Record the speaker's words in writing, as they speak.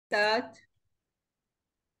Start.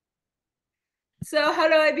 So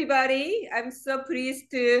hello everybody. I'm so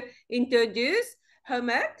pleased to introduce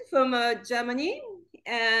Helmut from Germany,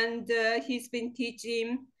 and he's been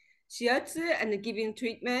teaching shiatsu and giving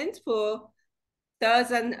treatment for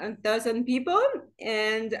thousand people.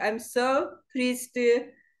 And I'm so pleased to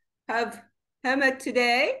have Helmut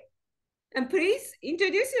today. And please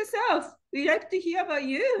introduce yourself. We'd like to hear about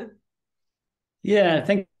you. Yeah,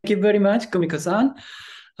 thank you very much, Kumiko-san.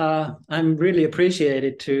 I'm really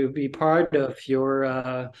appreciated to be part of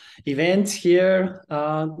your event here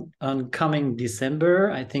on coming December.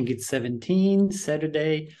 I think it's 17,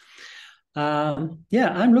 Saturday. Yeah,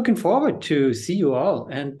 I'm looking forward to see you all.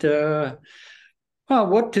 And well,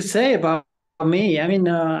 what to say about me? I mean,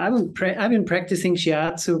 I've been practicing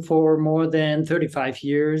shiatsu for more than 35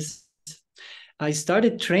 years. I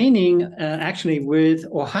started training actually with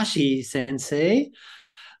Ohashi sensei.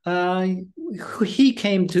 He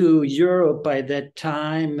came to Europe by that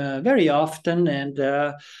time very often, and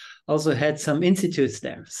also had some institutes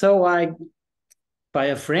there. So by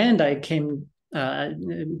a friend, I became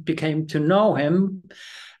to know him,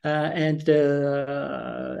 and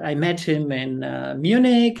I met him in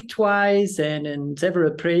Munich twice and in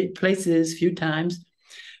several places, few times,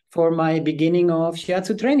 for my beginning of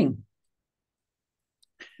shiatsu training.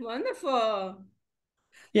 Wonderful.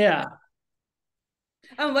 Yeah.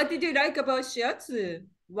 And what did you like about shiatsu?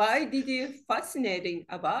 Why did you fascinating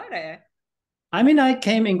about it? I mean, I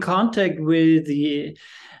came in contact with the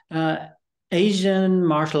Asian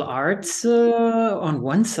martial arts on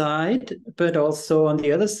one side, but also on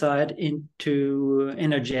the other side into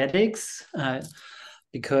energetics,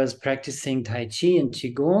 because practicing Tai Chi and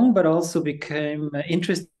Qigong, but also became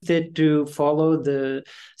interested to follow the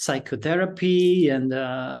psychotherapy and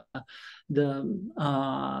the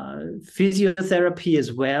physiotherapy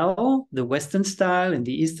as well, the Western style and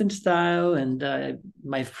the Eastern style. And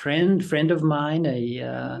my friend of mine,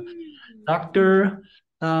 a doctor,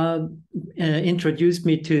 introduced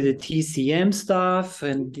me to the TCM stuff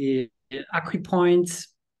and the acupoints.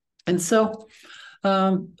 And so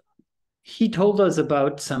he told us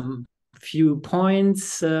about some few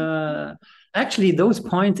points. Actually, those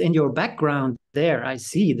points in your background there, I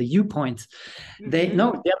see the U points. They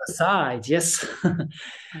no, the other side. Yes,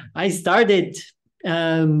 I started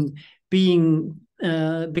becoming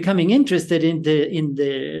interested in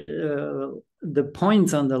the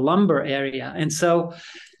points on the lumbar area, and so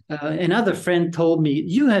another friend told me,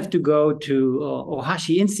 you have to go to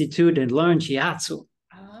Ohashi Institute and learn shiatsu.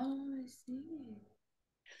 Oh, I see.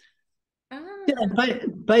 Yeah,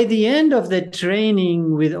 by the end of the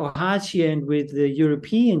training with Ohashi and with the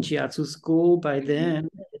European Shiatsu school, by then,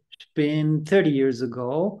 it's been 30 years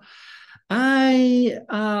ago, I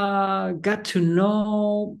got to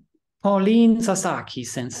know Pauline Sasaki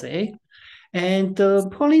sensei. And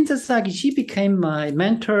Pauline Sasaki, she became my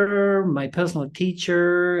mentor, my personal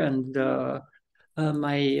teacher, and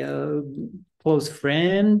my close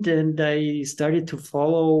friend. And I started to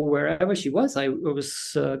follow wherever she was. I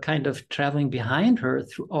was kind of traveling behind her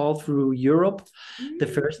all through Europe the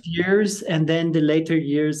first years. And then the later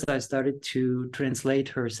years, I started to translate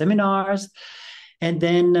her seminars. And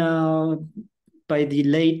then by the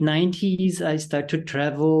late 90s, I started to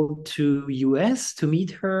travel to US to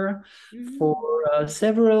meet her for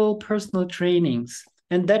several personal trainings.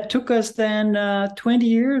 And that took us then 20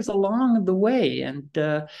 years along the way. And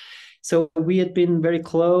so we had been very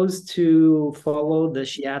close to follow the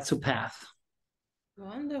shiatsu path.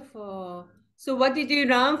 Wonderful. So what did you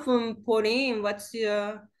learn from Pauline? What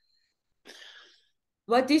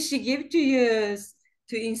did she give to you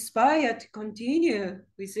to inspire to continue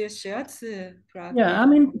with your shiatsu practice? Yeah, I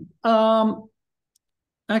mean,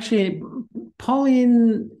 actually,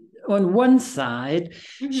 Pauline, on one side,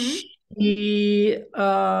 she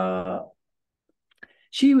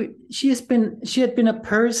she had been a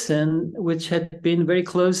person which had been very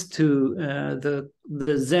close to the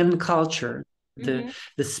Zen culture, the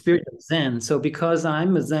spirit of Zen. So because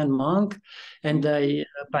I'm a Zen monk, and I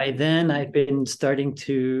by then I've been starting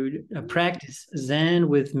to practice Zen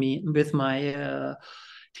with my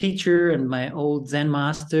teacher and my old Zen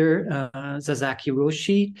master, Sasaki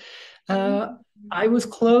Roshi. I was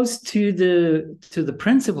close to the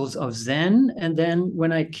principles of Zen, and then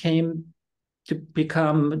when I came to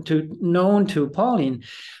become known to Pauline,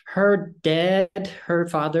 her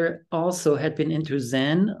father also had been into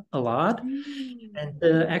Zen a lot, and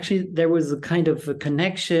actually there was a kind of a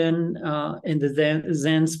connection in the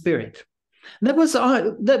Zen spirit. That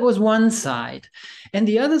was one side, and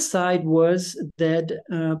the other side was that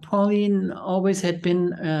Pauline always had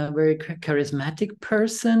been a very charismatic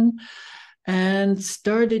person, and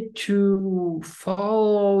started to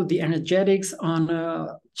follow the energetics on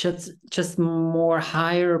a just more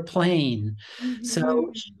higher plane.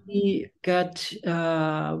 So she got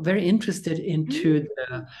very interested into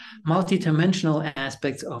the multidimensional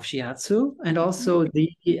aspects of Shiatsu and also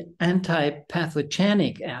the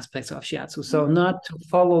anti-pathogenic aspects of Shiatsu. So not to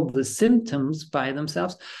follow the symptoms by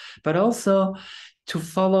themselves, but also to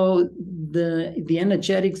follow the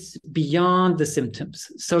energetics beyond the symptoms.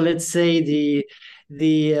 So let's say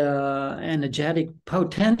the energetic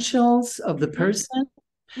potentials of the person,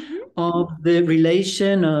 of the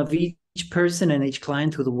relation of each person and each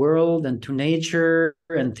client to the world and to nature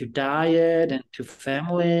and to diet and to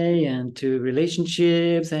family and to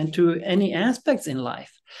relationships and to any aspects in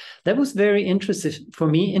life. That was very interesting for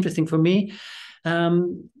me.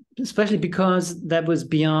 Especially because that was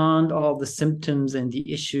beyond all the symptoms and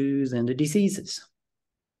the issues and the diseases.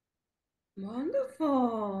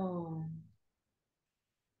 Wonderful.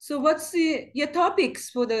 So what's your topics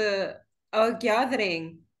for the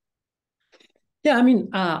gathering? Yeah, I mean,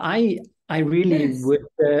 I really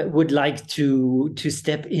would like to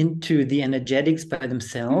step into the energetics by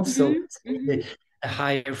themselves. So the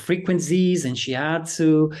higher frequencies and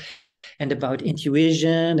Shiatsu, and about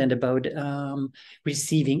intuition and about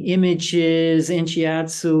receiving images in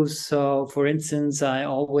Shiatsu. So, for instance, I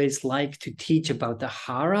always like to teach about the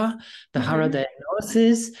hara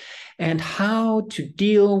diagnosis, and how to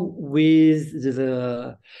deal with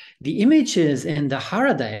the images in the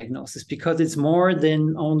hara diagnosis, because it's more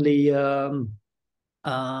than only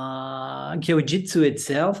Gyojitsu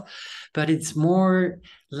itself, but it's more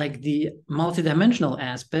like the multidimensional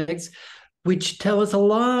aspects, which tell us a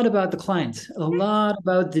lot about the clients, a lot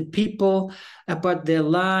about the people, about their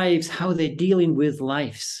lives, how they're dealing with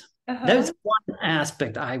lives. That's one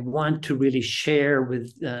aspect I want to really share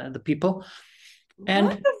with the people.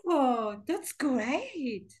 Wonderful. That's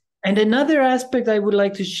great. And another aspect I would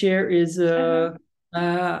like to share is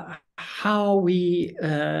how we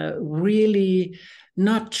really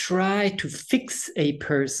not try to fix a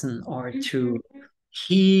person or to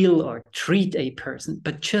heal or treat a person,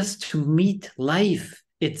 but just to meet life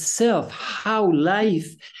itself, how life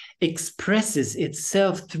expresses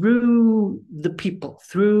itself through the people,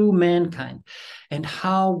 through mankind, and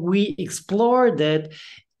how we explore that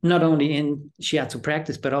not only in Shiatsu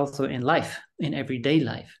practice, but also in life, in everyday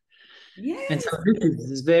life. Yes. And so this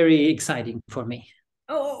is very exciting for me.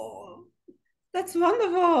 Oh, that's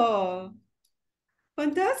wonderful.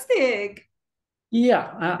 Fantastic.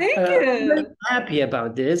 Yeah, Thank you. I'm very happy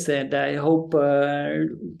about this, and I hope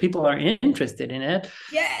people are interested in it.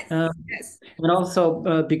 Yes, yes. And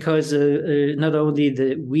also because not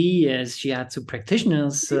only we as Shiatsu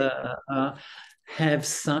practitioners have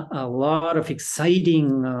a lot of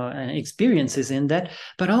exciting experiences in that,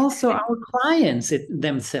 but also our clients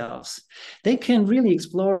themselves. They can really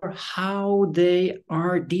explore how they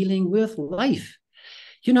are dealing with life.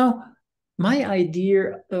 You know, my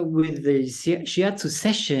idea with the Shiatsu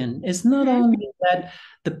session is not only that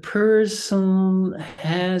the person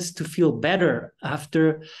has to feel better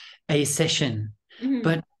after a session,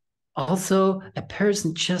 but also a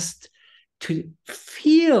person just to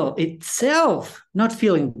feel itself, not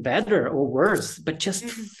feeling better or worse, but just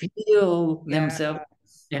feel themselves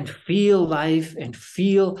and feel life and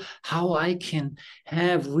feel how I can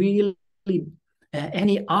have really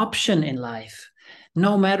any option in life,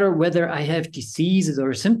 no matter whether I have diseases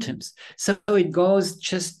or symptoms. So it goes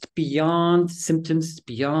just beyond symptoms,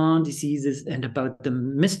 beyond diseases, and about the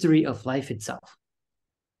mystery of life itself.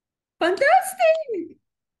 Fantastic.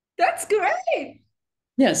 That's great.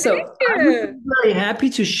 Yeah, so I'm very happy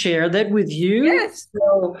to share that with you. Yes.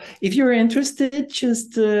 So if you're interested,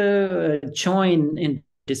 just join in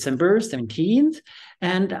December 17th,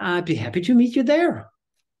 and I'd be happy to meet you there.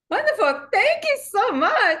 Wonderful. Thank you so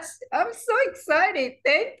much. I'm so excited.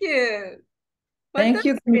 Thank you. Thank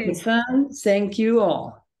you, Kempten. Thank you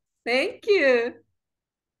all. Thank you.